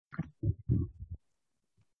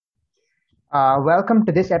Welcome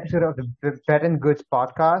to this episode of the Bread and Goods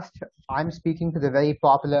podcast. I'm speaking to the very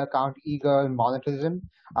popular account Eager Monetism.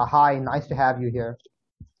 Hi, nice to have you here.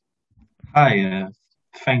 Hi,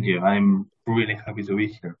 thank you. I'm really happy to be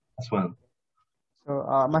here as well.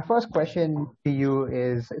 My first question to you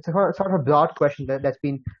is it's a sort of a broad question that's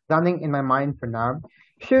been running in my mind for now.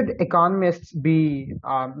 Should economists be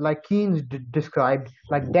like Keynes described,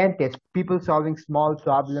 like dentists, people solving small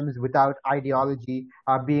problems without ideology,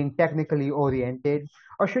 being technically oriented,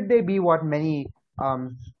 or should they be what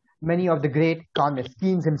um, many of the great economists,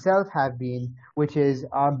 Keynes himself, have been, which is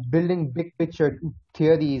building big picture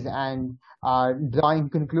theories and drawing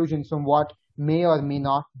conclusions from what may or may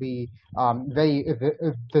not be very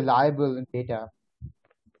reliable data.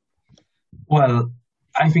 Well,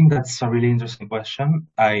 I think that's a really interesting question.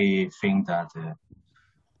 I think that,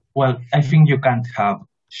 I think you can't have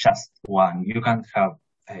just one. You can't have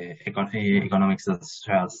economics that's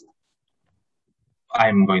just,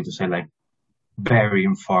 I'm going to say, like, very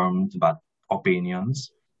informed, but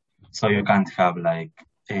opinions. So you can't have, like,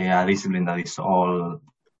 a discipline that is all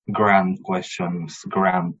grand questions,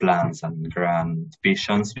 grand plans, and grand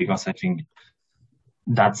visions, because I think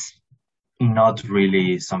that's not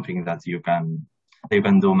really something that you can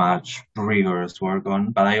do much rigorous work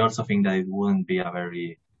on. But I also think that it wouldn't be a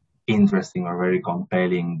very interesting or very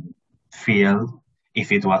compelling field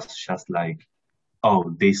if it was just like,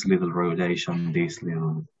 oh, this little regulation, this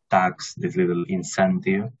little tax, this little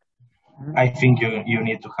incentive. I Mhm. think you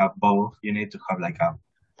need to have both. You need to have like a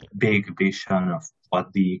big vision of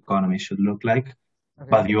what the economy should look like, Okay.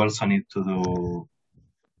 but you also need to do,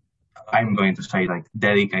 I'm going to say, like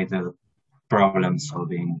dedicated problem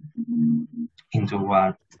solving into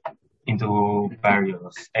what into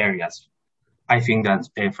various areas. I think that,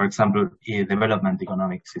 for example, development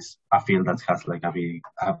economics is a field that has like a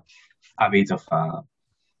bit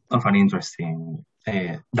of an interesting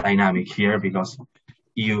dynamic here because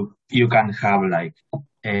you can have like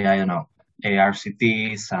I don't know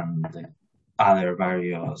ARCTs and other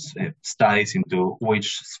various studies into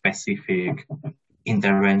which specific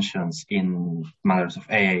interventions in matters of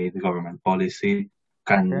aid, government policy,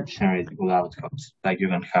 can Okay. generate good outcomes. Like you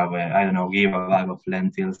can have, I don't know, give a bag of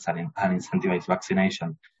lentils and incentivize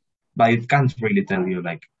vaccination, but it can't really tell you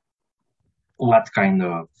like what kind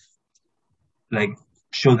of like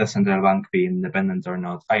should the central bank be independent or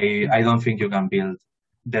not. I don't think you can build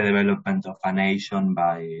the development of a nation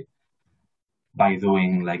by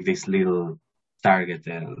doing like these little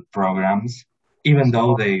targeted programs, even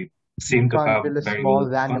though So they you seem to can't have build a very small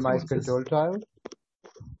good randomized consequences. control trial.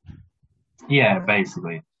 Yeah,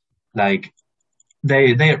 basically. Like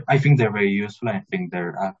they I think they're very useful. I think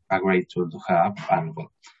they're a great tool to have, and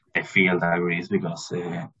well, the field agrees because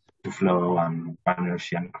Duflo and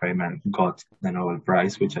Banerjee and Kramer got the Nobel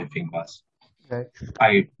Prize, which I think was Okay.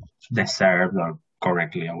 I deserved or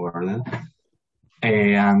correctly awarded.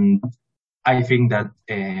 And I think that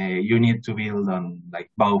you need to build on like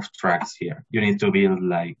both tracks here. You need to build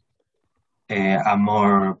like a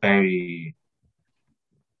more very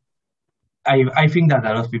I think that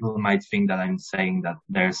a lot of people might think that I'm saying that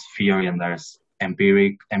there's theory and there's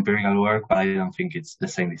empirical work, but I don't think it's the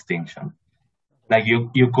same distinction. Like you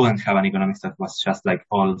couldn't have an economics that was just like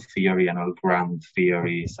all theory and all grand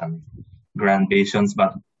theories and grand visions,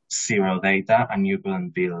 but zero data, and you couldn't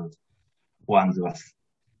build one with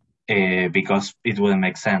because it wouldn't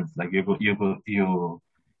make sense. Like you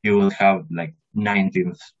would have like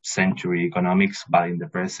 19th century economics, but in the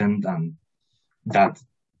present, and that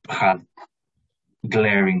had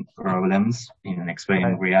glaring problems in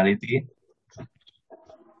explaining Right. reality.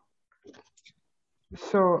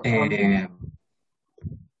 So Uh, yeah,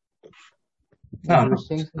 no, you were no,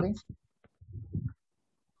 saying something.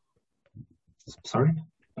 sorry.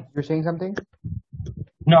 You're saying something.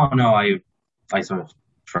 No, no, I sort of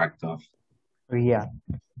tracked off. Yeah.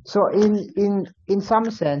 So in some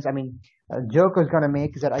sense, I mean, a joke I was gonna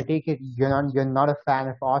make is that I take it you're not a fan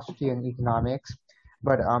of Austrian economics,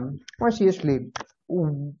 but more seriously,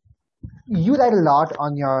 w- you write a lot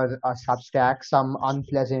on your Substack, some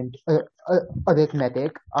unpleasant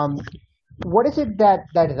arithmetic. What is it that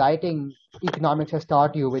writing economics has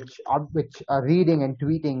taught you, which reading and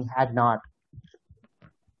tweeting had not?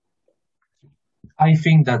 I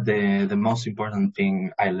think that the most important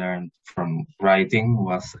thing I learned from writing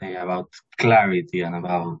was about clarity and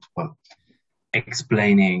about well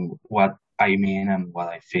explaining what I mean and what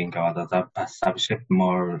I think about a subject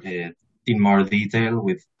more in more detail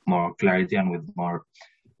with more clarity and with more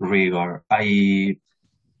rigor. I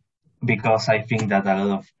because I think that a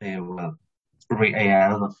lot of a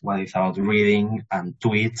lot of what is about reading and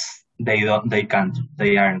tweets. They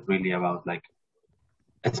aren't really about like,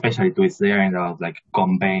 especially tweets, they aren't about like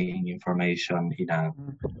conveying information in a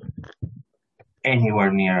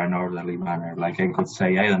anywhere near an orderly manner. Like I could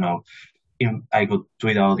say, I don't know, I could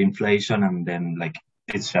tweet out inflation and then like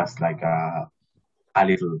it's just like a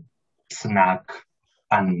little snack,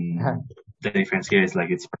 and the difference here is like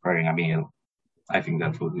it's preparing a meal. I think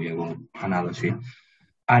that would be a good analogy.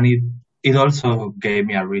 And it also gave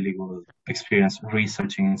me a really good experience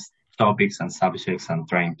researching topics and subjects and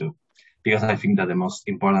trying to, because I think that the most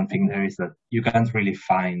important thing there is that you can't really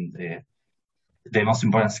find the most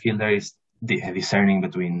important skill there is discerning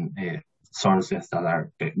between sources that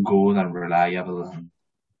are good and reliable and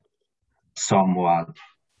somewhat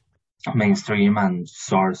mainstream, and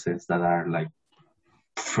sources that are like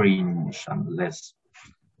fringe and less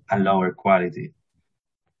and lower quality.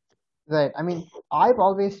 Right. I mean, I've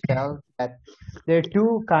always felt that there are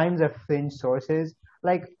two kinds of fringe sources.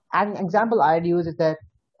 Like, an example I'd use is that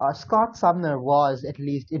Scott Sumner was, at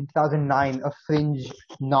least in 2009, a fringe,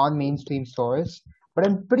 non-mainstream source. But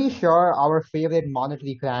I'm pretty sure our favorite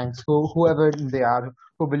monetary cranks, whoever they are,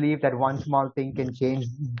 who believe that one small thing can change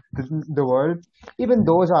the world, even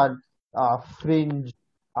those are fringe,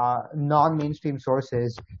 non-mainstream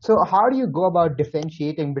sources. So how do you go about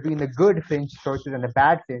differentiating between the good fringe sources and the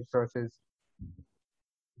bad fringe sources?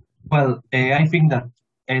 Well, I think that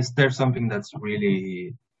is there's something that's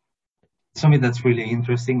really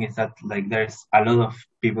interesting is that like there's a lot of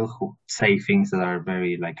people who say things that are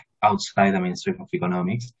very like outside the mainstream of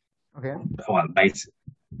economics. Okay. Well,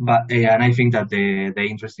 and I think that the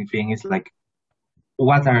interesting thing is like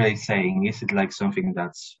what are they saying? Is it like something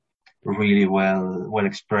that's really well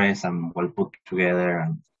expressed and well put together,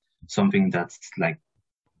 and something that's like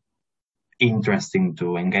interesting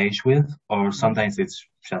to engage with, or sometimes it's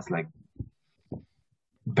just like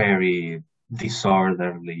very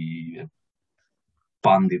disorderly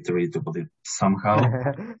punditry, to put it somehow.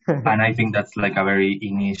 And I think that's like a very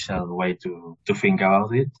initial way to think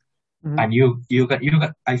about it. Mhm. And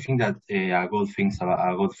I think that a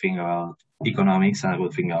good thing about economics and a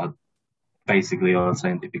good thing about basically all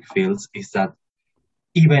scientific fields is that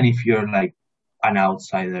even if you're like an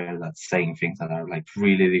outsider that's saying things that are like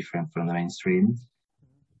really different from the mainstream,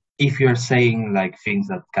 if you're saying like things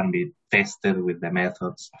that can be tested with the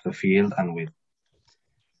methods of the field and with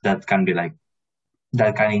that can be like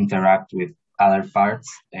that can interact with other parts,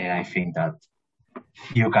 I think that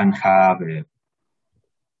you can have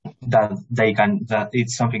that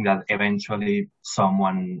it's something that eventually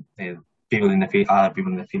people in the field, other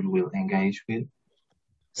people in the field will engage with.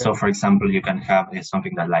 So, Right. for example, you can have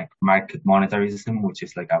something that like market monetarism, which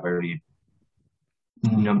is like a very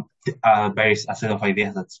a set of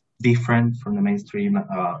ideas that's different from the mainstream.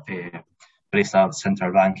 Plays out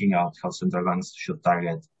central banking, out how central banks should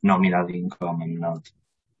target nominal income and not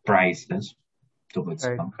prices, to put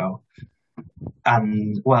Right. somehow.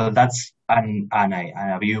 And well, that's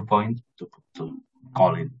a viewpoint to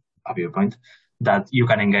call it a viewpoint that you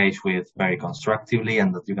can engage with very constructively,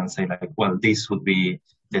 and that you can say like, well, this would be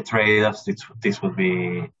the trade-offs, this would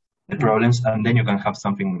be the Mhm. problems, and then you can have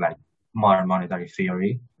something like more monetary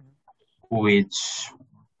theory, which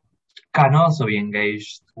can also be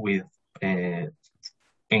uh,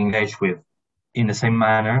 engaged with in the same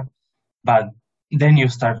manner, but then you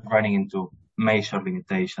start running into major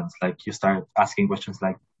limitations. Like you start asking questions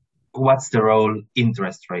like, what's the role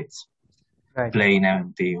interest rates Right. play in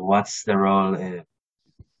MMT? What's the role?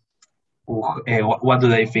 What do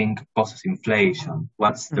they think causes inflation?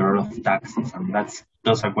 What's the role Mhm. of taxes? And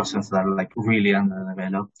those are questions that are like really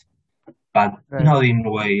underdeveloped, but Right. not in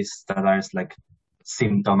ways that are like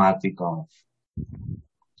symptomatic of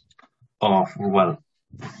well,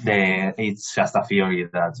 it's just a theory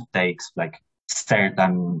that takes like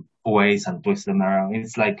certain ways and twists them around.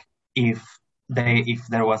 It's like if if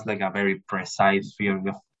there was like a very precise theory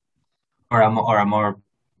of, or a more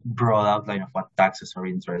broad outline of what taxes or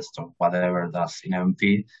interest or whatever does in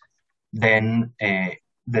MT, then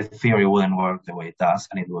the theory wouldn't work the way it does,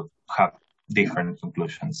 and it would have different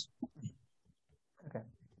conclusions. Okay.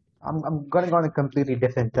 I'm gonna go on a completely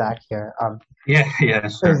different track here. Yeah, yeah,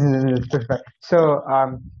 sure. So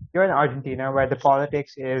you're in Argentina, where the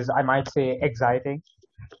politics is, I might say, exciting.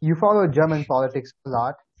 You follow German politics a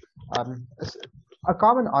lot. Um, s- a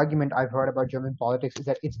common argument I've heard about German politics is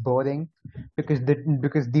that it's boring because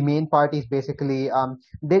the main parties basically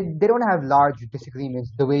they don't have large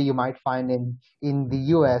disagreements the way you might find in the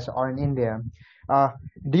US or in India. Uh,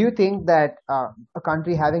 do you think that a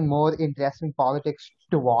country having more interesting politics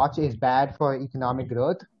to watch is bad for economic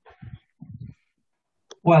growth?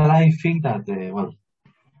 Well, I think that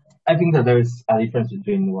there is a difference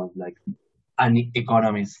between what like an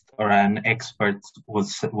economist or an expert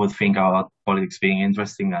would think about politics being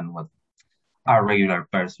interesting and what a regular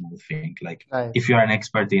person would think. Like, Right. if you're an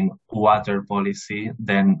expert in water policy,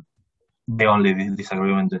 then the only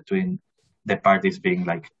disagreement between the parties being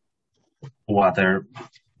like water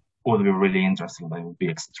would be really interesting, but it would be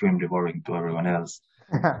extremely boring to everyone else.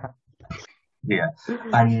 Yeah,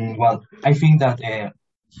 and well, I think that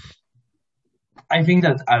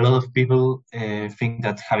a lot of people think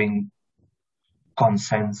that having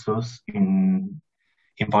consensus in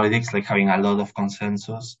politics, like having a lot of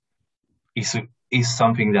consensus, is is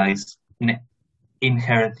something that is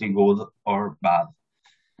inherently good or bad.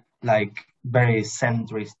 Like very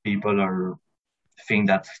centrist people or think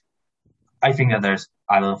that I think that there's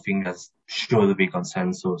a lot of things that should be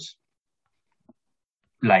consensus,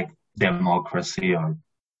 like democracy or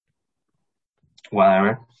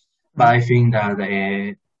whatever. But Mhm. I think that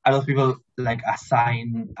a lot of people like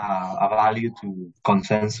assign a value to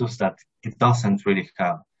consensus that it doesn't really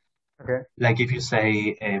have. Okay. Like if you say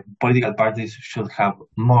political parties should have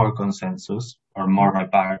more consensus or Mhm. more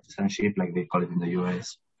bipartisanship, like they call it in the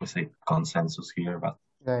US, we say consensus here, but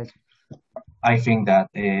Right. I think that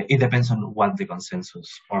it depends on what the consensus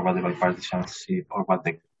or what the bipartisanship or what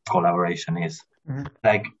the collaboration is. Mhm.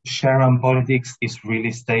 Like Sharon politics is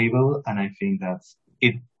really stable, and I think that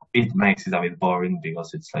it it makes it a bit boring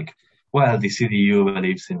because it's like, well, the CDU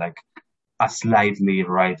believes in like a slightly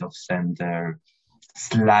right of center,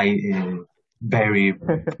 slight, very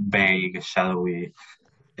vague, shadowy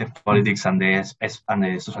politics, and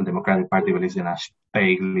the Social Democratic Party believes in a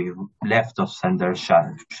vaguely left of center,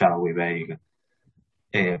 shadowy, vague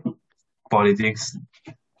uh, politics.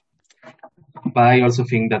 But I also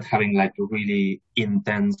think that having like really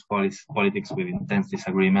intense politics with intense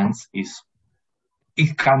disagreements is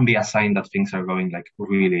it can be a sign that things are going like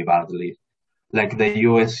really badly. Like the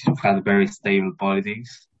US had very stable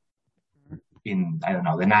politics in I don't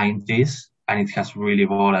know the 90s, and it has really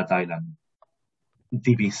volatile and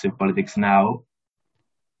divisive politics now.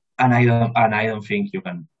 And I don't think you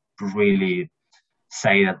can really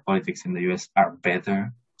say that politics in the US are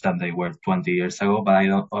better than they were 20 years ago. But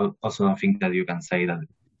also don't think that you can say that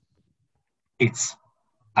it's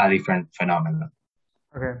a different phenomenon.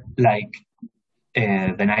 Okay. Like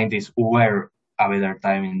the 90s were a better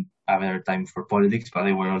time for politics, but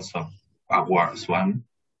they were also a worse one.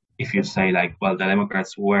 If you say like, well, the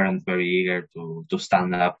Democrats weren't very eager to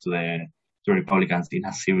stand up to the to Republicans in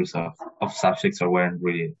a series of subjects or weren't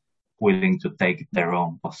really willing to take their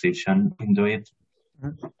own position into it.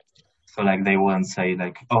 Mhm. So like they wouldn't say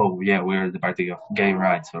like, oh yeah, we're the party of gay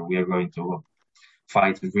rights or we are going to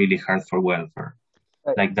fight really hard for welfare.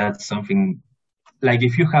 Right. Like that's something like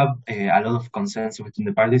if you have a lot of consensus between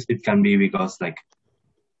the parties, it can be because like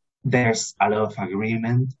there's a lot of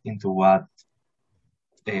agreement into what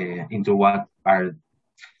are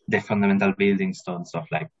the fundamental building stones of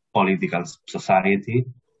like political society,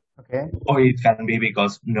 Okay. or it can be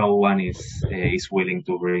because no one is willing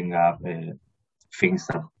to bring up things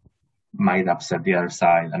that might upset the other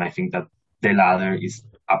side, and I think that the latter is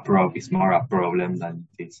more a problem than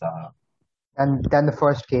it's a And then the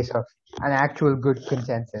first case of an actual good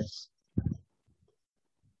consensus.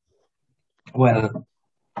 well.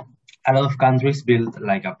 A lot of countries build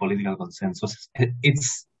like a political consensus.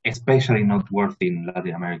 It's especially not worth in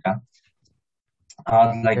Latin America.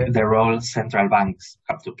 Like Okay. the role central banks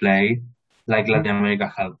have to play. Like Mhm. Latin America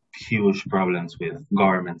have huge problems with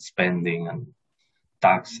government spending and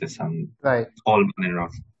taxes and Right. all manner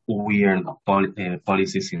of weird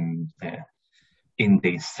policies in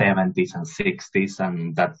the 70s and 60s,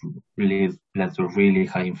 and that led to really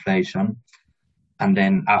high inflation. And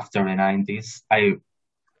then after the 90s,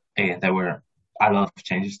 there were a lot of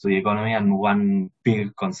changes to the economy, and one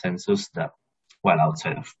big consensus that, well,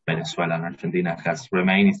 outside of Venezuela and Argentina has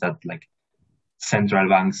remained is that like central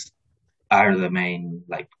banks are the main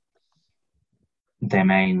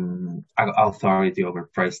authority over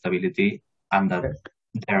price stability, and that Okay.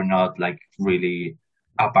 they're not like really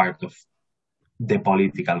a part of the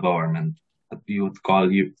political government. That you would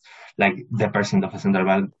call you like the president of a central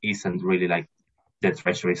bank isn't really like the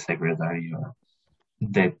treasury secretary or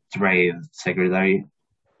the trade secretary.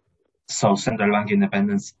 So central bank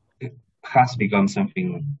independence has become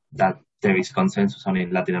something that there is consensus on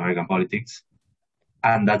in Latin American politics,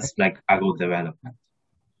 and that's like a good development.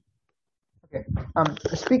 Okay.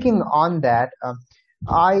 Speaking on that,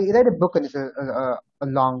 I read a book on this a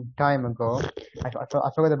long time ago. I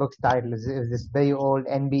forgot the book's title. It was this very old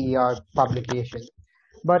NBER publication.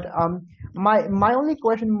 But my only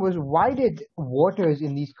question was, why did voters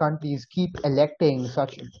in these countries keep electing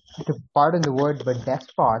such, to pardon the word, but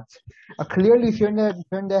despots? Clearly, shouldn't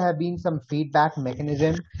there have been some feedback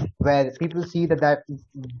mechanism where people see that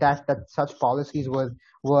such policies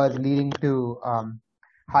were leading to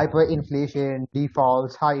hyperinflation,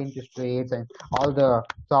 defaults, high interest rates, and all the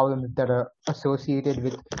problems that are associated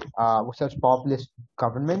with such populist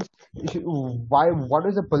governments? Why? What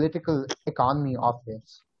is the political economy of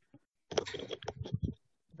this?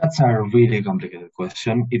 That's a really complicated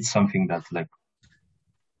question. It's something that like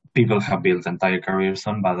people have built entire careers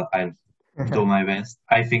on, but I'll do my best.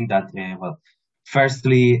 I think that well,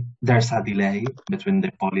 firstly, there's a delay between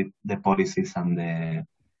the policies and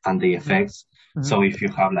the effects. Mhm. So if you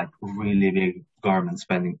have like really big government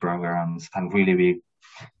spending programs and really big,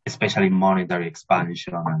 especially monetary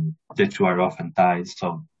expansion, and the two are often tied.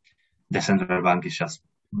 So the central bank is just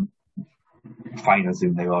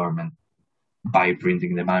financing the government by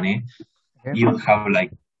printing the money. Okay. You'll have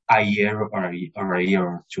like a year or a year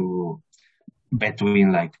or two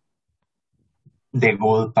between like the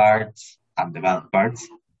good parts and the bad parts.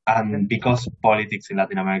 Okay. And because politics in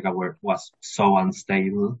Latin America was so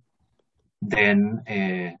unstable, then,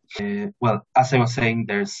 well, as I was saying,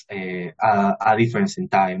 there's a difference in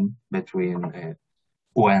time between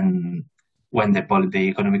when the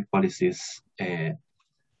economic policies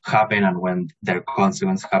happen and when their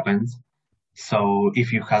consequence happens. So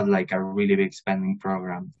if you had like a really big spending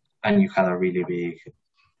program and you had a really big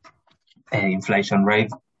inflation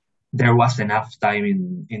rate, there was enough time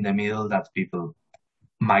in the middle that people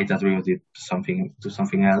might attribute it to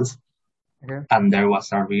something else. Okay. And there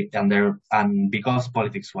was and because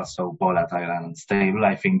politics was so volatile and unstable,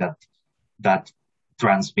 I think that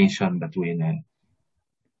transmission between a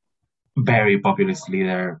very populist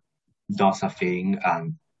leader does a thing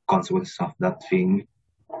and consequences of that thing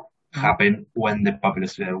Mhm. happen when the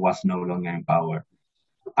populist leader was no longer in power.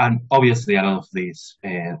 And obviously, a lot of these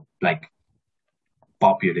like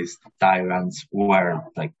populist tyrants were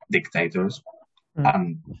like dictators Mhm. and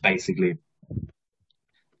basically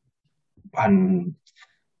and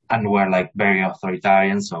and were like very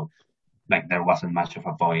authoritarian. So like there wasn't much of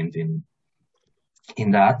a point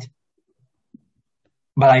in that.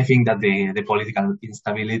 But I think that the political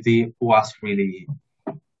instability was really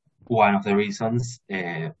one of the reasons,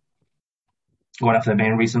 one of the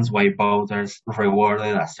main reasons why voters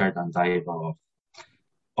rewarded a certain type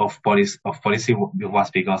of policy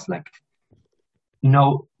was because like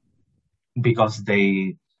no, because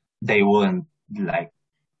they wouldn't like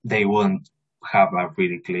they wouldn't have a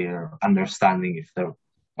really clear understanding if the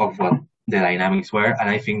of what the dynamics were, and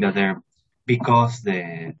I think that they're because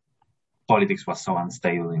the politics was so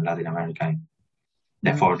unstable in Latin America in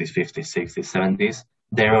the Mhm. 40s, 50s, 60s, 70s,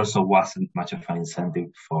 there also wasn't much of an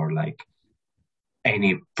incentive for like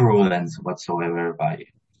any prudence whatsoever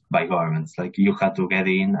by governments. Like you had to get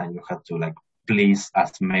in and you had to like please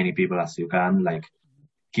as many people as you can, like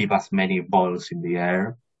keep as many balls in the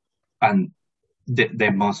air, and the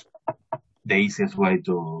the easiest way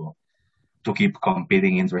to keep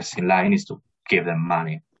competing interests in line is to give them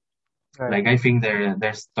money. Right. Like I think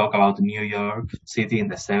there's talk about New York City in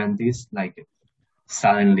the 70s, like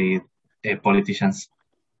suddenly politicians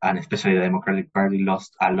and especially the Democratic Party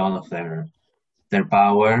lost a lot of their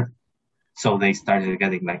power. So they started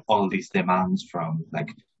getting like all these demands from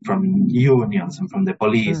unions and from the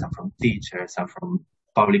police Mhm. and from teachers and from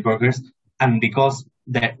public workers. And because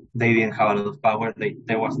they didn't have a lot of power,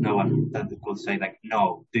 there was no one that could say like,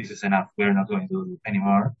 no, this is enough. We're not going to do it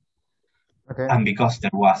anymore. Okay. And because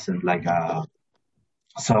there wasn't like a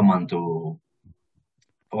someone to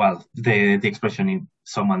well, the expression is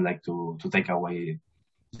someone like to take away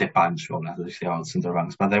the punch or as they say about central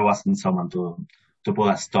banks, but there wasn't someone to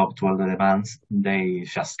put a stop to all the demands. They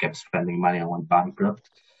just kept spending money and went bankrupt.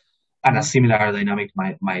 And a Mhm. similar dynamic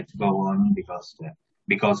might go on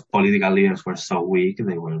because political leaders were so weak,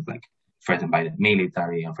 they were like threatened by the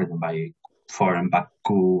military and threatened by foreign backed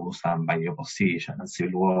coups and by the opposition and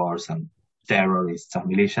civil wars and terrorists and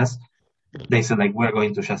militias. They said like we're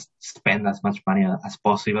going to just spend as much money as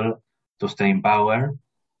possible to stay in power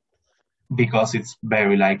because it's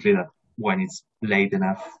very likely that when it's late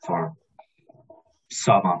enough for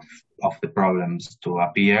some of the problems to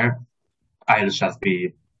appear, I'll just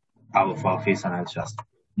be out of office and I'll just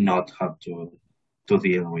not have to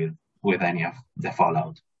deal with any of the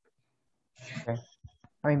fallout. Okay.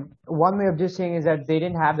 I mean, one way of just saying is that they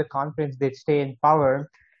didn't have the confidence they'd stay in power,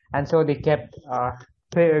 and so they kept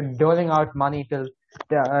doling out money till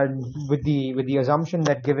uh, with the assumption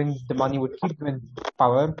that giving the money would keep them in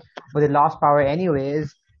power, but they lost power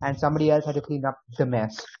anyways. and somebody else had to clean up the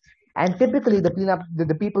mess. And typically,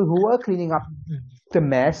 the people who were cleaning up the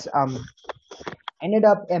mess ended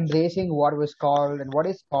up embracing what was called and what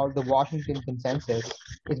is called the Washington Consensus.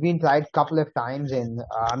 It's been tried a couple of times in,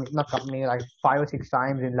 not couple, maybe like 5 or 6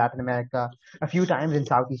 times in Latin America, a few times in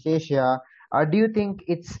Southeast Asia. Do you think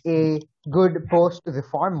it's a good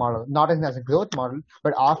post-reform model, not as a growth model,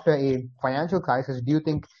 but after a financial crisis? Do you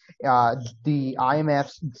think the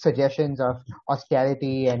IMF's suggestions of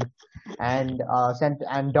austerity and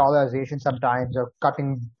dollarization sometimes, or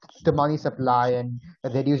cutting the money supply and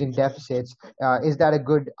reducing deficits, is that a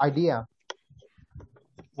good idea?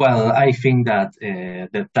 Well, I think that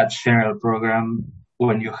that general program,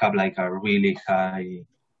 when you have like a really high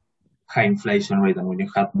inflation rate and when you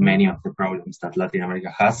have many of the problems that Latin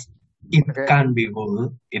America has, it Okay. can be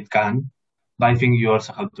good. It can, but I think you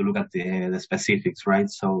also have to look at the specifics, right?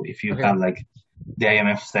 So if you Okay. have like the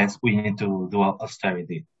IMF says we need to do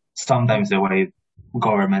austerity. Mm. Sometimes the way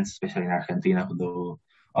governments, especially in Argentina, who do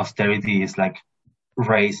austerity is like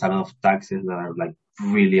raise a lot of taxes that are like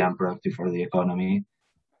really unproductive for the economy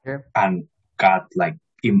Okay. and cut like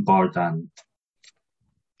important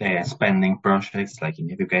spending projects like in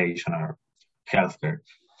education or healthcare.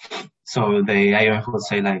 So the IMF would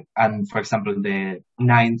say like, and for example, the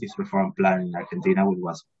 90s reform plan in Argentina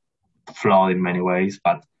was flawed in many ways,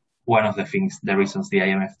 but one of the reasons the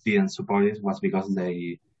IMF didn't support it was because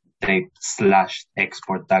they slashed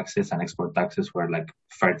export taxes, and export taxes were like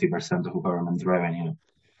 30% of government revenue.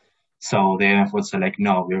 So the IMF would say like,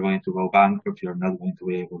 no, you're going to go bankrupt. You're not going to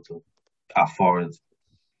be able to afford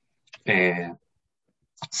uh,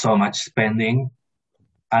 so much spending.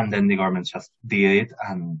 And then the government just did it,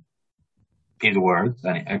 and it worked,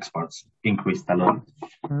 and exports increased a lot.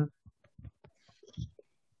 Mm.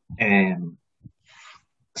 Um,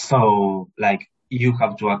 so, like, you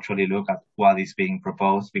have to actually look at what is being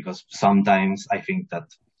proposed because sometimes I think that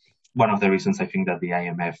one of the reasons I think that the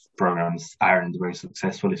IMF programs aren't very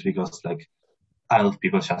successful is because, like, a lot of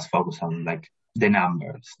people just focus on like the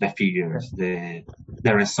numbers, the Okay. figures, the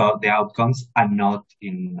result, the outcomes, and not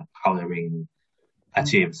in how they're being Mm.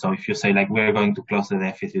 achieved. So if you say like we're going to close the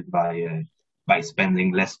deficit by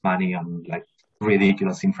spending less money on like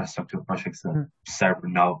ridiculous infrastructure projects that Mm. serve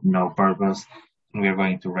no purpose, and we're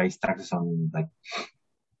going to raise taxes on like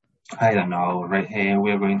I don't know,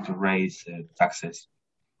 we're going to raise taxes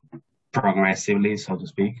progressively, so to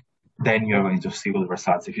speak. Then you're Okay. going to see good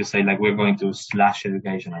results. If you say like we're going to slash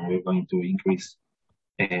education and we're going to increase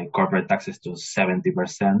corporate taxes to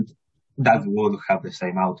 70%, that Mm. would have the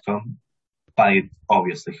same outcome, but it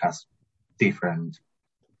obviously has different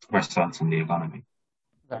results in the economy.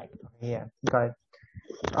 Right. Yeah. Got it.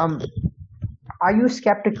 Um, are you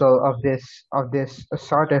skeptical of this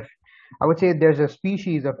sort of? I would say there's a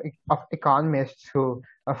species of economists who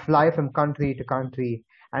fly from country to country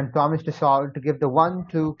and promise to give the one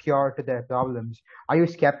true cure to their problems. Are you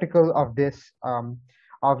skeptical of this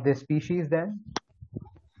species then?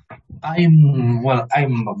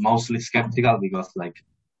 I'm mostly skeptical because like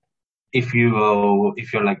if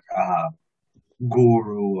you're like a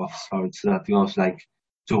guru of sorts that goes like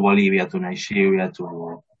to Bolivia, to Nigeria,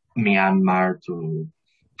 to Myanmar, to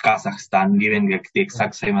Kazakhstan, giving like the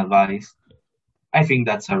exact same advice, I think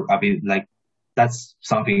that's a bit like that's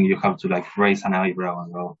something you have to like raise an eyebrow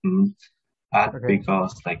and go at Okay.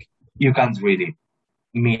 because like you can't really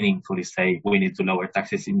meaningfully say we need to lower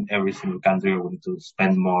taxes in every single country or we need to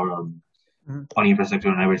spend more Mhm. on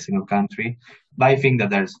infrastructure in every single country. But I think that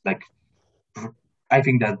there's like I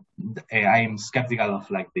think that I am skeptical of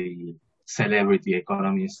like the celebrity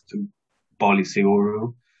economist policy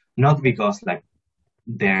guru, not because like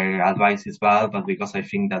their advice is bad, but because I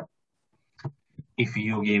think that if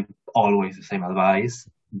you give always the same advice,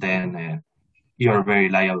 then you're very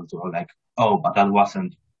liable to like, oh, but that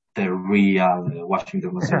wasn't the real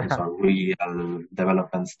Washington consensus or real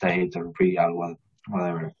development state or real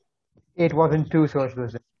whatever. It wasn't too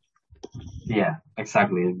socialism. Yeah,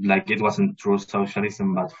 exactly. Like it wasn't true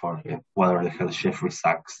socialism, but for whatever the hell Jeffrey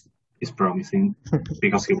Sachs is promising,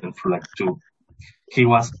 because he went through like two. He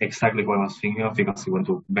was exactly what I was thinking of because he went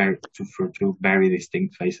through two very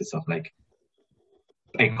distinct phases of like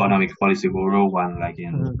economic policy guru, one like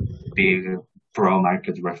in Mhm. big pro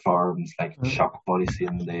market reforms like Mhm. shock policy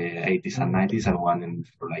in the 80s and Mhm. 90s, and one in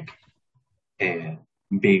for like a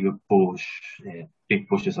big push, big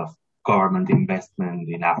pushes of government investment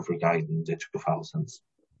in Africa in the 2000s.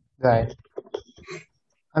 Right.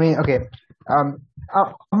 I mean, okay.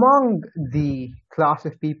 Among the class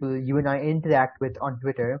of people you and I interact with on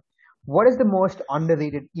Twitter, what is the most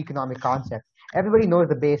underrated economic concept? Everybody knows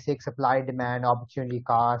the basic supply, demand, opportunity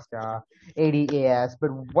cost, ADAS, but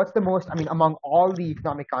what's the most? I mean, among all the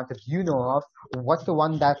economic concepts you know of, what's the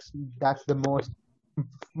one that's the most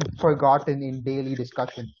forgotten in daily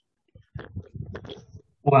discussion?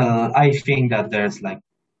 Well, I think that there's like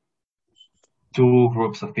two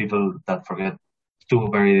groups of people that forget two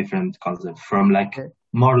very different concepts. From like Okay,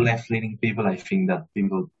 more left-leaning people, I think that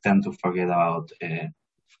people tend to forget about.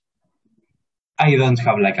 I don't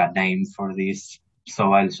have like a name for this,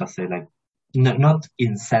 so I'll just say like not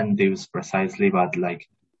incentives precisely, but like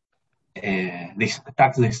this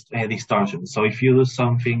distortion. So if you do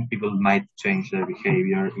something, people might change their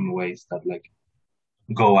behavior in ways that like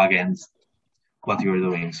go against what you're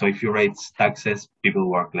doing. So if you raise taxes, people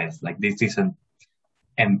work less. Like this isn't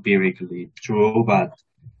empirically true, but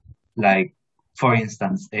like for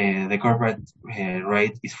instance, the corporate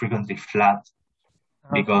rate is frequently flat uh,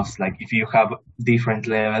 because like if you have different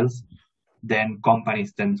levels, then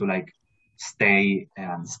companies tend to like stay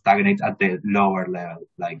and stagnate at the lower level.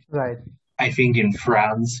 Like right, I think in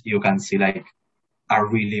France you can see like a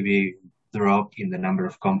really big drop in the number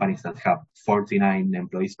of companies that have 49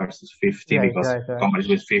 employees versus 50 right, because right, right. companies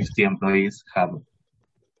with 50 employees have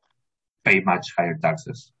pay much higher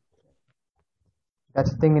taxes.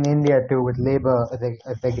 That's the thing in India too with labor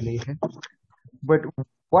regulation. But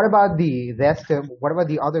what about the rest? What about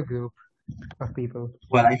the other group of people?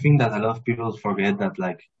 Well, I think that a lot of people forget that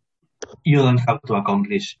like you don't have to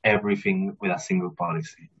accomplish everything with a single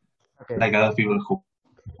policy. Okay. Like a lot of people who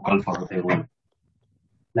call for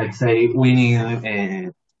like say we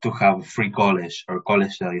need to have free college or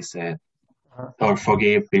college that is Uh, or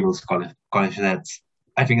forgive people's college debts.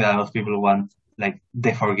 I think that a lot of people want like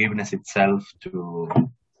the forgiveness itself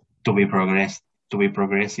to be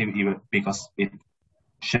progressive even because it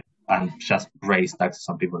should and just raise taxes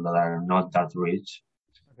on people that are not that rich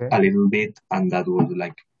okay. a little bit, and that would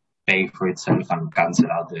like pay for itself and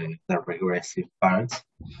cancel out the regressive parts.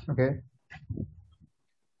 Okay.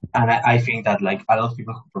 And I think that like a lot of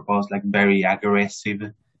people who propose like very aggressive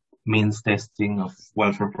means testing of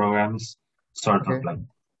welfare programs sort of Okay. like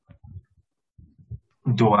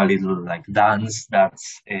do a little like dance that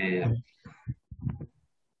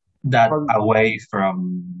Called away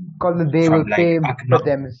called the they will from like pay for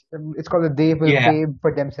them. It's called the they will yeah pay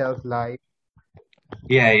for themselves life.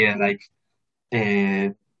 yeah uh,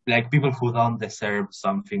 like people who don't deserve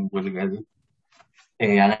something will get it.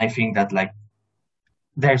 And I think that like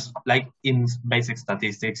there's like in basic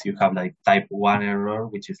statistics you have like type 1 error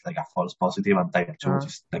which is like a false positive and type 2 which Uh,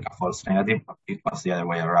 is like a false negative. It was the other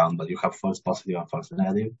way around, but you have false positive and false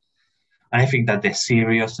negative. And I think that the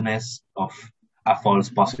seriousness of a false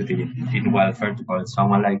positive in welfare, to call it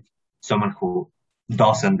someone like someone who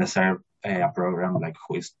doesn't deserve a program, like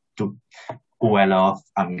who is too well off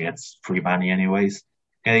and gets free money anyways,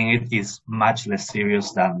 getting it is much less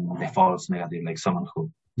serious than the false negative, like someone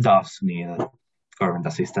who does need government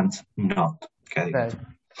assistance not getting it. right.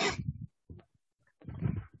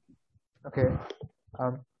 Okay.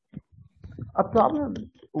 Um, a problem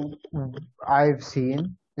I've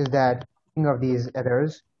seen is that speaking of these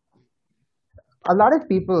errors, a lot of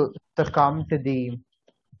people succumb to the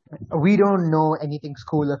we don't know anything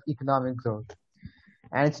school of economic growth.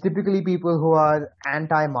 And it's typically people who are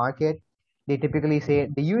anti-market. They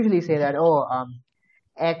usually say that, oh,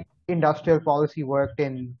 X industrial policy worked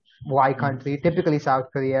in Y country, typically South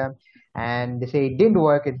Korea, and they say it didn't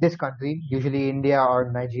work in this country, usually India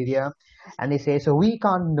or Nigeria, and they say so we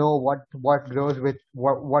can't know what grows with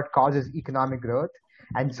what causes economic growth,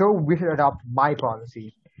 and so we should adopt my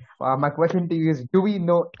policy. My question to you is, do we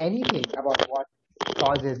know anything about what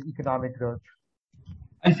causes economic growth?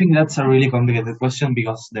 I think that's a really complicated question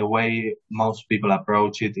because the way most people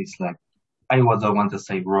approach it is like, don't want to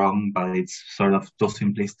say wrong, but it's sort of too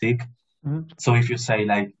simplistic. Mhm. So if you say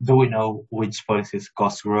like, do we know which policies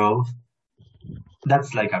cause growth?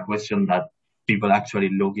 That's like a question that people actually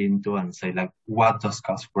look into and say like, what does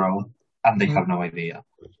cause growth? And they have Mhm. no idea.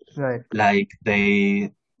 Right. Like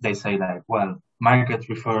they say like, well, market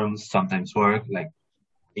reforms sometimes work. Like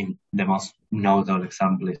in the most notable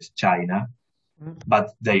example is China, Mhm. but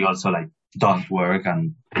they also like don't work,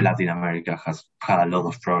 and Latin America has had a lot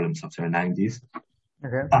of problems after the 90s.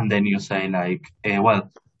 Okay. And then you say like,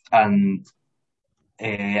 and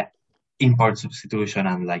uh, import substitution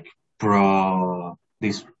and like pro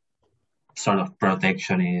this sort of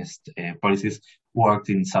protectionist policies worked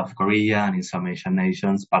in South Korea and in some Asian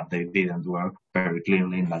nations, but they didn't work very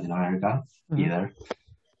clearly in Latin America Mhm. either.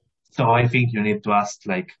 So I think you need to ask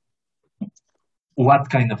like what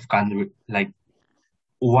kind of country, like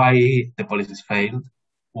why the policies failed,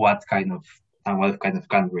 what kind of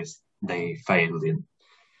countries they failed in.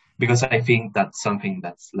 Because I think that's something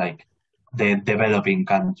that's like the developing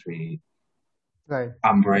country Right.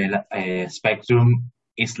 umbrella spectrum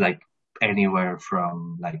is like anywhere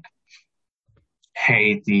from like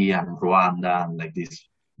Haiti and Rwanda and like these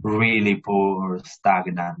really poor,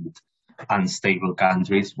 stagnant, unstable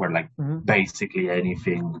countries where like Hmm. basically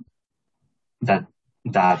anything that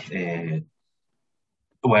that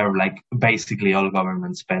where like basically all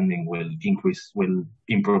government spending will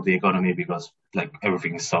improve the economy because like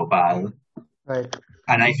everything is so bad. Right.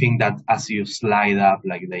 And I think that as you slide up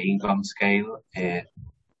like the income scale,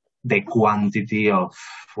 the quantity of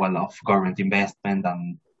government investment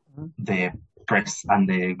and Mhm. the press and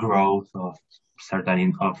the growth of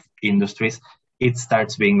of industries, it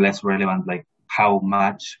starts being less relevant, like how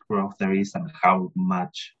much growth there is and how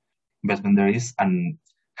much investment there is, and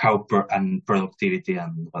and productivity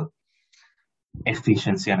and well,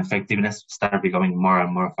 efficiency and effectiveness start becoming more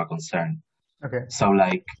and more of a concern. Okay. So,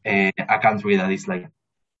 like a country that is like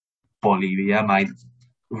Bolivia might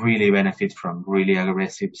really benefit from really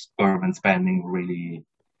aggressive government spending, really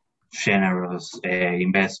generous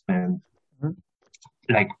investment, Mhm.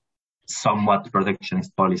 like somewhat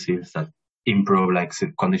protectionist policies that improve like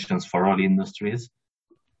conditions for all industries.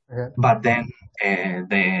 Okay. But then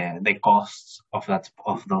the costs of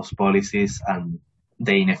those policies and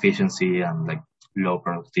the inefficiency and like low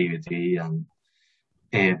productivity and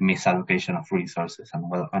misallocation of resources and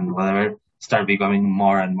and whatever start becoming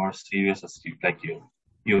more and more serious as you get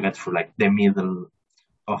through like the middle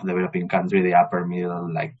of developing country, the upper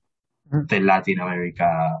middle, like Mhm. the Latin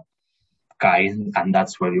America kind, and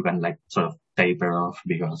that's where you can like sort of taper off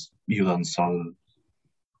because you don't solve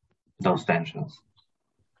those tensions.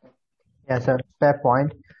 Yeah, so fair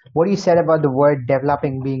point. What you said about the word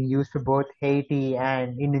developing being used for both Haiti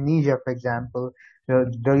and Indonesia, for example,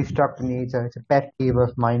 really struck me. It's a pet peeve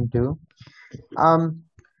of mine too. Um,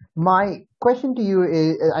 my question to you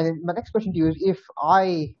is, my next question to you is, if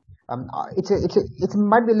it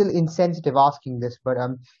might be a little insensitive asking this, but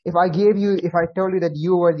if I told you that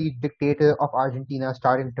you were the dictator of Argentina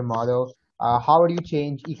starting tomorrow, how would you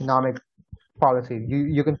change economic policy?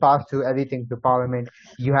 You can pass through everything to parliament.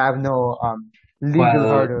 You have no legal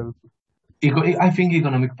Well, hurdles. I think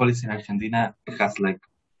economic policy in Argentina has like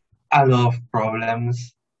a lot of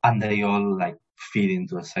problems and they all like feed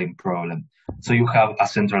into the same problem. So you have a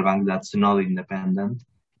central bank that's not independent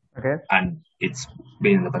Okay. and it's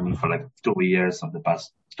been independent for like 2 years of the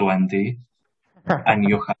past 20. And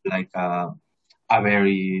you have like a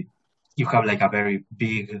very you have like a very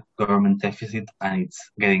big government deficit and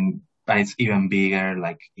it's even bigger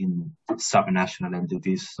like in subnational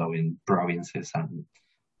entities, so in provinces and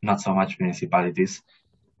not so much municipalities.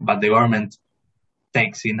 But the government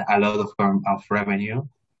takes in a lot of revenue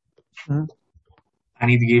Mhm.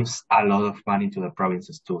 and it gives a lot of money to the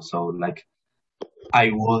provinces too. So like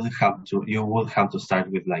you would have to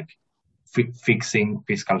start with like fixing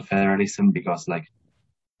fiscal federalism because like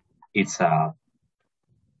it's a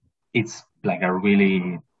it's like a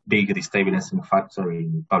really big destabilizing factor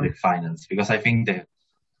in public finance because I think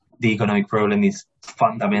the economic problem is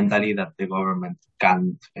fundamentally that the government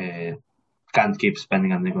can't keep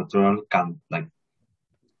spending under control, can't like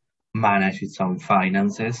manage its own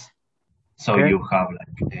finances. So Okay. you have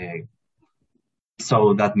like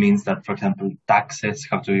so that means that for example taxes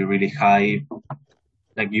have to be really high.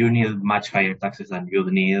 Like you need much higher taxes than you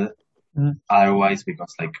need Mhm. otherwise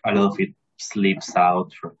because like a lot of it slips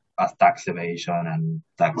out as tax evasion and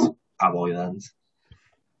tax avoidance.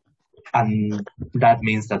 And that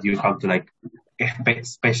means that you have to like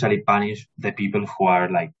especially punish the people who are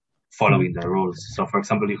like following Mhm. the rules. So for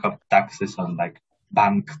example, you have taxes on like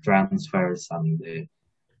bank transfers and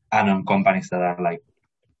on companies that are like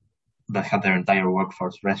that have their entire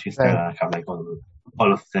workforce registered Right. and have like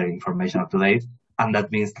all of their information up to date. And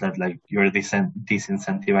that means that like you're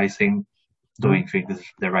disincentivizing Mhm. doing things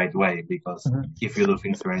the right way because Mhm. if you do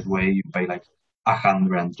things the right way, you pay like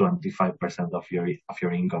 125% of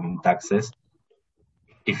your income in taxes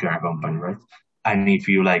if you're a company, right? And if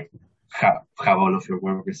you like have all of your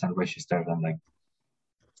workers and registered and like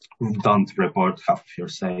don't report half of your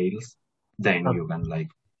sales, then Okay. you can like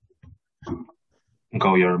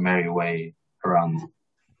go your merry way around.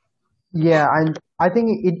 Yeah, and I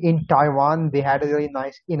think in Taiwan they had a really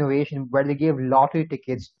nice innovation where they gave lottery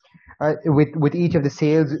tickets with each of the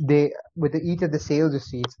sales they with each of the sales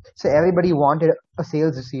receipts. So everybody wanted a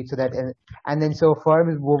sales receipt so that and then so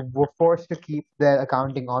firms were forced to keep their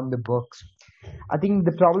accounting on the books. I think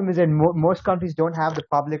the problem is that most countries don't have the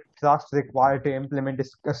public trust required to implement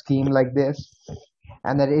a scheme like this,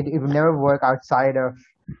 and that it will never work outside of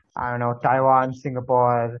I don't know, Taiwan,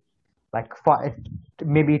 Singapore, like five,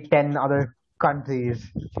 maybe 10 other countries.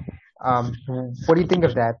 What do you think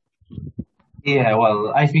of that? Yeah,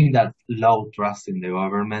 well, I think that low trust in the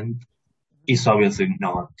government is obviously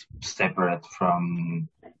not separate from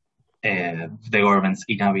the government's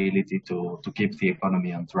inability to keep the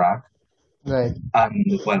economy on track. Right,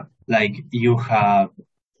 And well, like you have,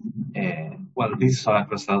 well, this is all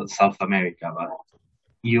across South America, but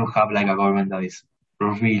you have like a government that is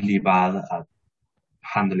really bad at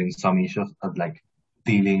handling some issues, at like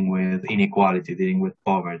dealing with inequality, dealing with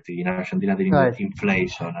poverty. In Argentina, dealing with right.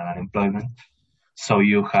 inflation and unemployment. So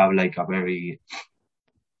you have like a very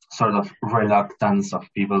sort of reluctance of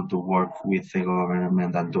people to work with the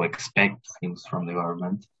government and to expect things from the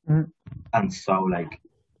government. Mhm. And so like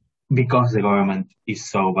because the government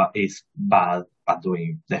is bad at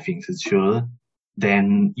doing the things it should,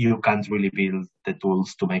 then you can't really build the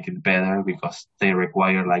tools to make it better because they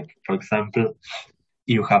require, like, for example,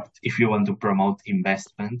 if you want to promote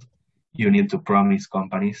investment, you need to promise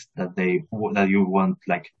companies that you want,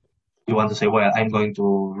 like, you want to say, well, I'm going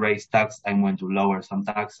to raise tax, I'm going to lower some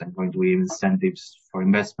tax, I'm going to give incentives for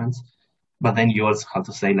investments. But then you also have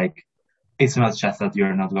to say, like, it's not just that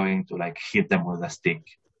you're not going to like hit them with a stick.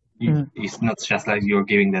 Mhm. It's not just like you're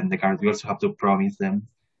giving them the card. You also have to promise them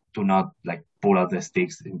to not like pull out the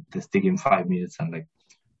stick in 5 minutes and like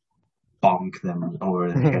bonk them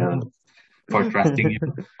over the head for trusting you.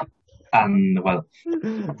 And well,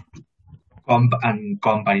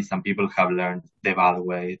 companies and people have learned the bad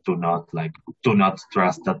way to not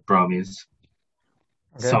trust that promise.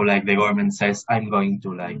 So Okay. like the government says, I'm going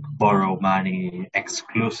to like borrow money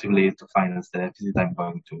exclusively to finance the deficit. I'm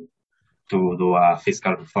going to do a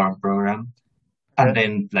fiscal reform program. And Okay.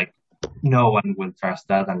 then like no one will trust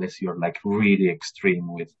that unless you're like really extreme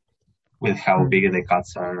with how Mhm. big the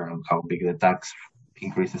cuts are and how big the tax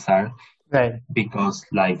increases are. Right. Because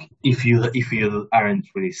like if you aren't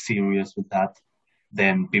really serious with that,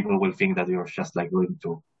 then people will think that you're just like going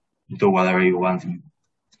to do whatever you want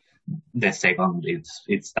the second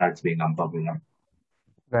it starts being unpopular.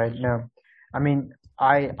 Right. No, I mean,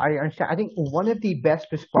 I understand. I think one of the best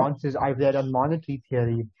responses I've read on monetary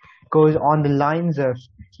theory goes on the lines of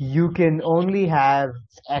you can only have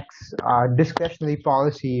X discretionary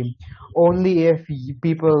policy only if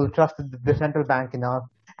people trusted the central bank enough,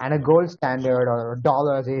 and a gold standard or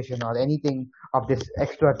dollarization or anything of this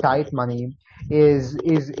extra tight money is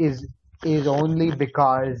is is is only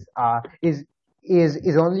because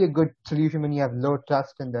is only a good solution when you have low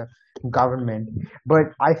trust in the government. But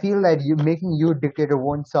I feel that you making you dictator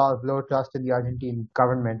won't solve low trust in the Argentine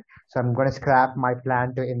government. So I'm going to scrap my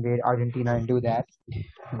plan to invade Argentina and do that.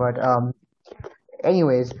 But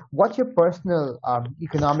anyways, what's your personal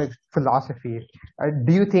economic philosophy?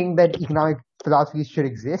 Do you think that economic philosophies should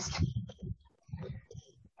exist?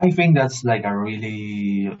 I think that's like a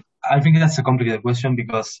really, I think that's a complicated question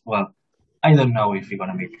because, well, I don't know if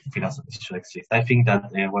economic philosophy should exist. I think that,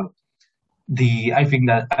 well,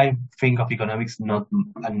 I think of economics not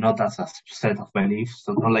as a set of beliefs,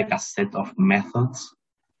 so not like a set of methods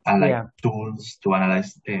and like Yeah. tools to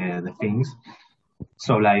analyze the things.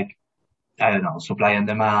 So like, I don't know, supply and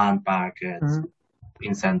demand, markets, Hmm.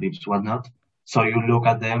 incentives, whatnot. So you look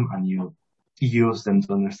at them and you use them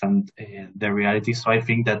to understand the reality. So I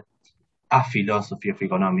think that a philosophy of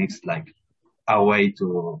economics, like a way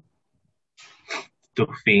to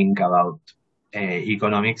think about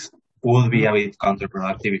economics, would be Hmm. a bit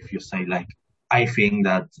counterproductive if you say like, I think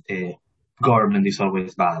that government is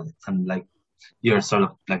always bad, and like you're sort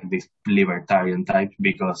of like this libertarian type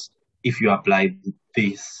because if you apply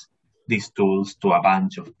these tools to a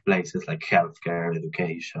bunch of places like healthcare,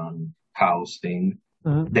 education, housing,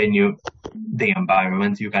 Hmm. then the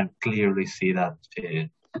environment, you can clearly see that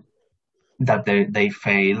they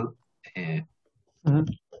fail, uh, Hmm.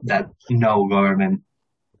 that no government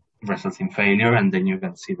results in failure, and then you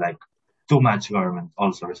can see like too much government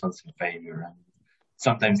also results in failure, and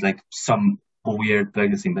sometimes like some weird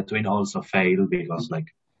places in between also fail because like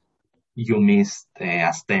you missed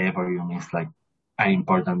a step or you missed like an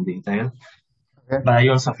important detail. Okay. But I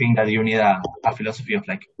also think that you need a philosophy of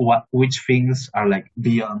like which things are like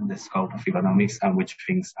beyond the scope of economics and which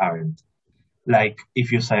things aren't. Like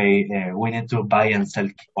if you say we need to buy and sell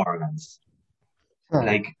organs, Huh.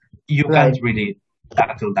 like you can't Right. really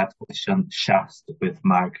tackle that question just with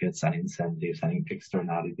markets and incentives and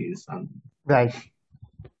externalities, Right.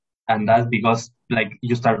 and that's because like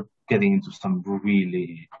you start getting into some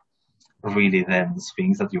really dense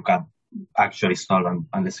things that you can't actually solve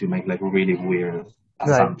unless you make like really weird Right.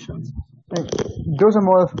 assumptions. And those are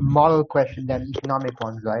more of moral question than economic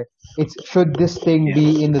ones, right? It's should this thing Yeah,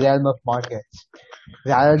 be in the realm of markets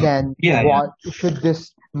rather than yeah, yeah. what should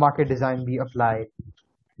this market design be applied?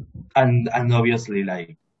 And obviously,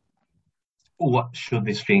 like, what should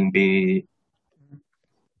this thing be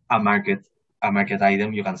a market a market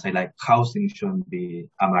item? You can say like housing shouldn't be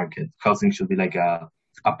a market. Housing should be like a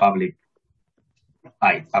public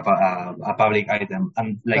a public item,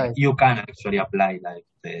 and like Right, you can actually apply like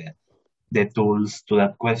the tools to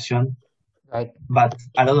that question. right. But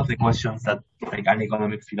a lot of the questions that like an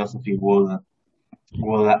economic philosophy would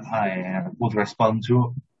respond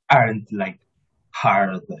to aren't like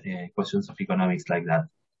hard questions of economics like that.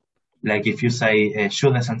 Like if you say,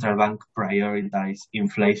 should the central bank prioritize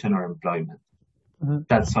inflation or employment? Mhm.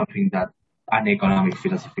 That's something that an economic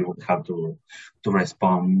philosophy would have to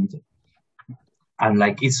respond. And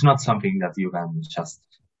like it's not something that you can just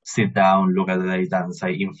sit down, look at the data, and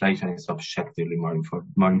say inflation is objectively more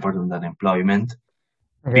important than employment,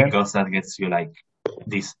 Okay. because that gets you like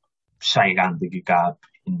this gigantic gap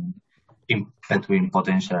in between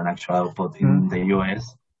potential and actual output in the Mhm.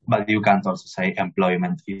 US. But you can't also say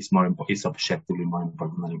employment is objectively more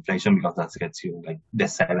important than inflation, because that gets you like the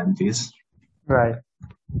 70s. Right.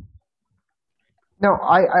 No,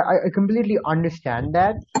 I completely understand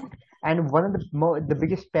that. And one of the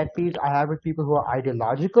biggest pet peeves I have with people who are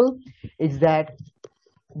ideological is that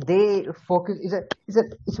they focus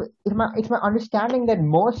it's my understanding that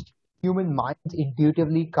most human minds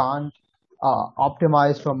intuitively can't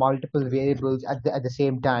optimize for multiple variables at the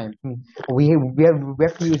same time. We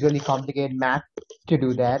have to use really complicated math to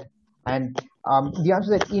do that, and the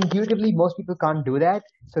answer is that intuitively most people can't do that.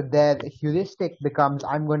 So their heuristic becomes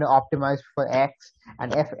I'm going to optimize for X,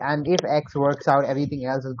 and if X works out, everything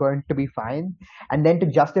else is going to be fine. And then to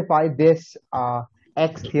justify this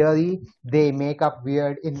X theory, they make up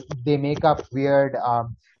weird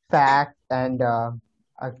facts and uh,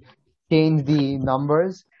 change the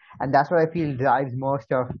numbers, and that's what I feel drives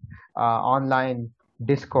most of online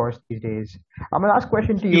discourse these days. My last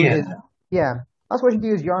question to you is, Yeah. yeah, last question to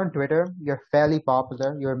you is, you're on Twitter, you're fairly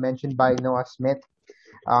popular, you're mentioned by Noah Smith,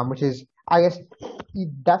 which is, I guess,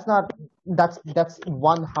 that's not that's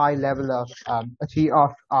one high level of achieve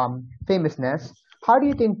of famousness. How do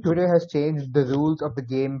you think Twitter has changed the rules of the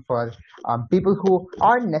game for people who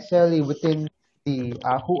aren't necessarily within the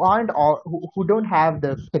who aren't all who don't have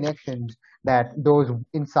the connections that those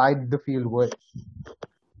inside the field would?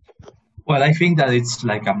 Well, I think that it's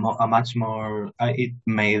like a much more, it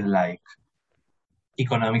made like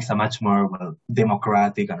economics a much more, well,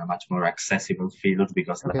 democratic and a much more accessible field,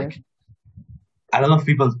 because Okay. like a lot of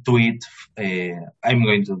people tweet. I'm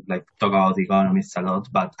going to like talk about economists a lot,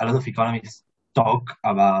 but a lot of economists talk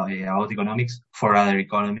about economics for other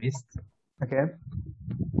economists, Okay.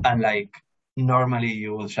 and like normally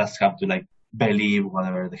you will just have to like believe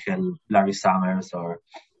whatever the hell Larry Summers or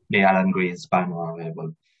the Alan Greenspan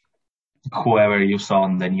or whoever you saw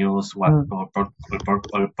on the news, what Mm.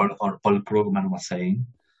 or Paul Krugman was saying.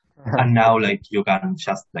 And now like you can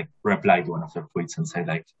just like reply to one of their tweets and say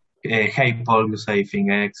like, hey Paul, you say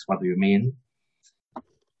thing X, what do you mean?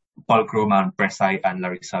 Paul Krugman and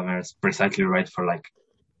Larry Summers precisely right for like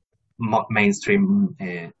mainstream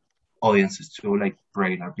audiences too, like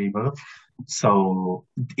regular people. So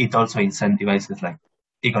it also incentivizes like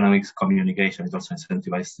economics communication. It also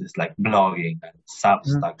incentivizes like blogging and Mm.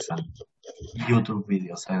 Substacks and YouTube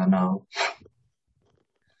videos. I don't know,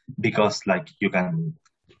 because like you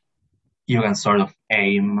can sort of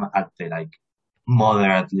aim at the like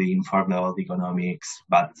moderately informed about economics,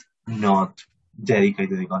 but not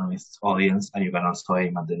dedicated economists audience, and you can also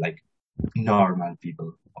aim at the like normal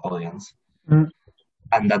people audience, Mm.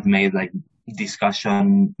 and that made like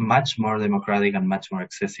discussion much more democratic and much more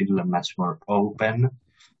accessible and much more open.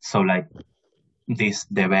 So like these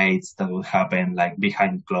debates that would happen like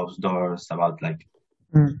behind closed doors about like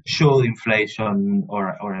Mm. should inflation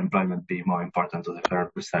or employment be more important to the Federal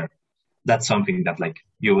Reserve? That's something that like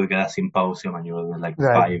you will get a symposium and you will get like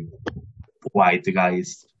Right. five white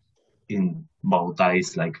guys in bow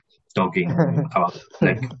ties like talking about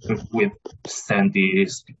like with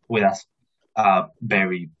scientists with a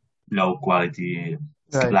very low quality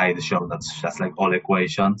Right. slideshow that's just like all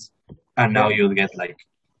equations. And now Okay. you'll get like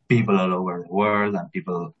people all over the world and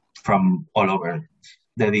people from all over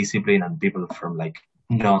the discipline and people from like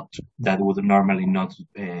not that would normally not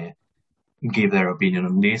give their opinion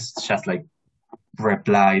on this, just like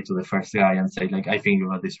reply to the first guy and say like I think you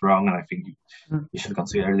got this wrong and I think Mm. you should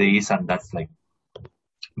consider this, and that's like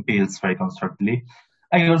builds very constructively.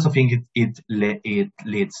 I also think it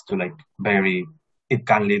leads to like very it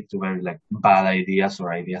can lead to very like bad ideas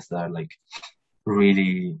or ideas that are like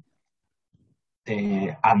really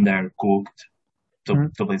undercooked to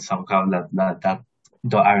put somehow that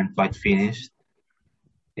aren't quite finished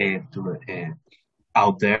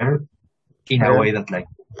out there in a Right. way that like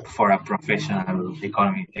for a professional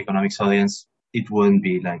economics audience it wouldn't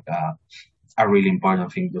be like a really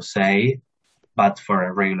important thing to say, but for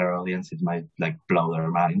a regular audience it might like blow their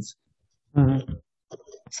minds. Mm-hmm.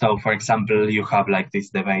 So for example, you have like this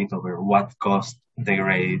debate over what caused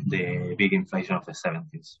the big inflation of the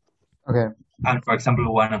 70s. Okay. And for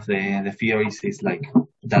example, one of the theories is like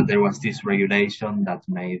that there was this regulation that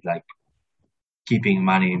made like keeping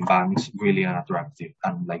money in banks really unattractive,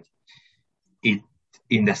 and like it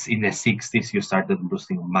in the 60s you started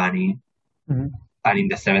losing money, Mm-hmm. and in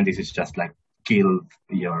the 70s it's just like killed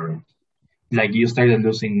your, like you started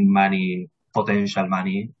losing money, potential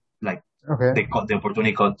money, like Okay. the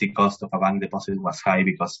cost of a bank deposit was high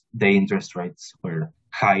because the interest rates were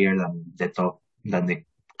higher than the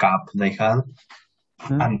cap they had.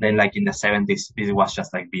 Mm-hmm. And then like in the 70s it was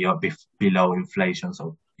just like below inflation,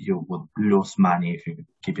 so you would lose money if you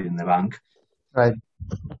keep it in the bank. Right.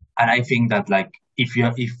 And I think that like if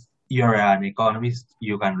you're an economist,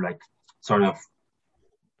 you can like sort of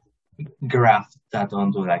graft that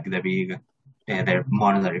onto like the big their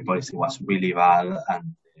monetary policy was really bad,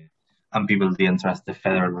 and people didn't trust the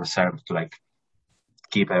Federal Reserve to like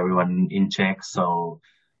keep everyone in check. So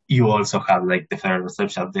you also have like the Federal Reserve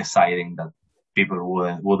just deciding that people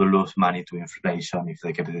would lose money to inflation if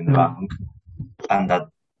they kept it in the Mm-hmm. bank, and that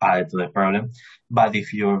added to the problem. But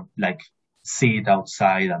if you like see it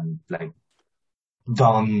outside and like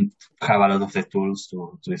don't have a lot of the tools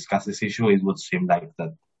to discuss this issue, it would seem like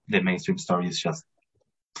that the mainstream story is just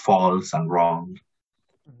false and wrong,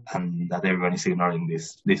 and that everyone is ignoring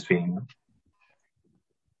this thing.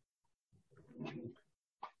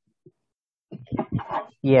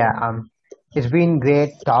 Yeah. It's been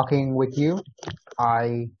great talking with you.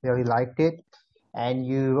 I really liked it, and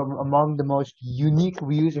you are among the most unique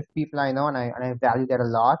views of people I know, and I value that a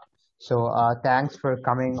lot. So, thanks for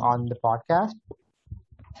coming on the podcast.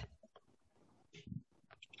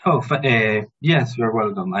 Oh, yes, you're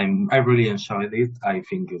welcome. I really enjoyed it. I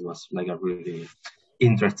think it was like a really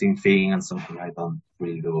interesting thing and something I don't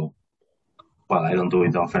really do. Well, I don't do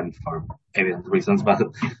it often for evident reasons, but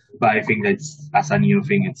I think that as a new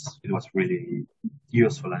thing, it was really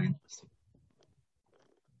useful and interesting.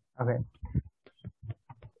 Okay.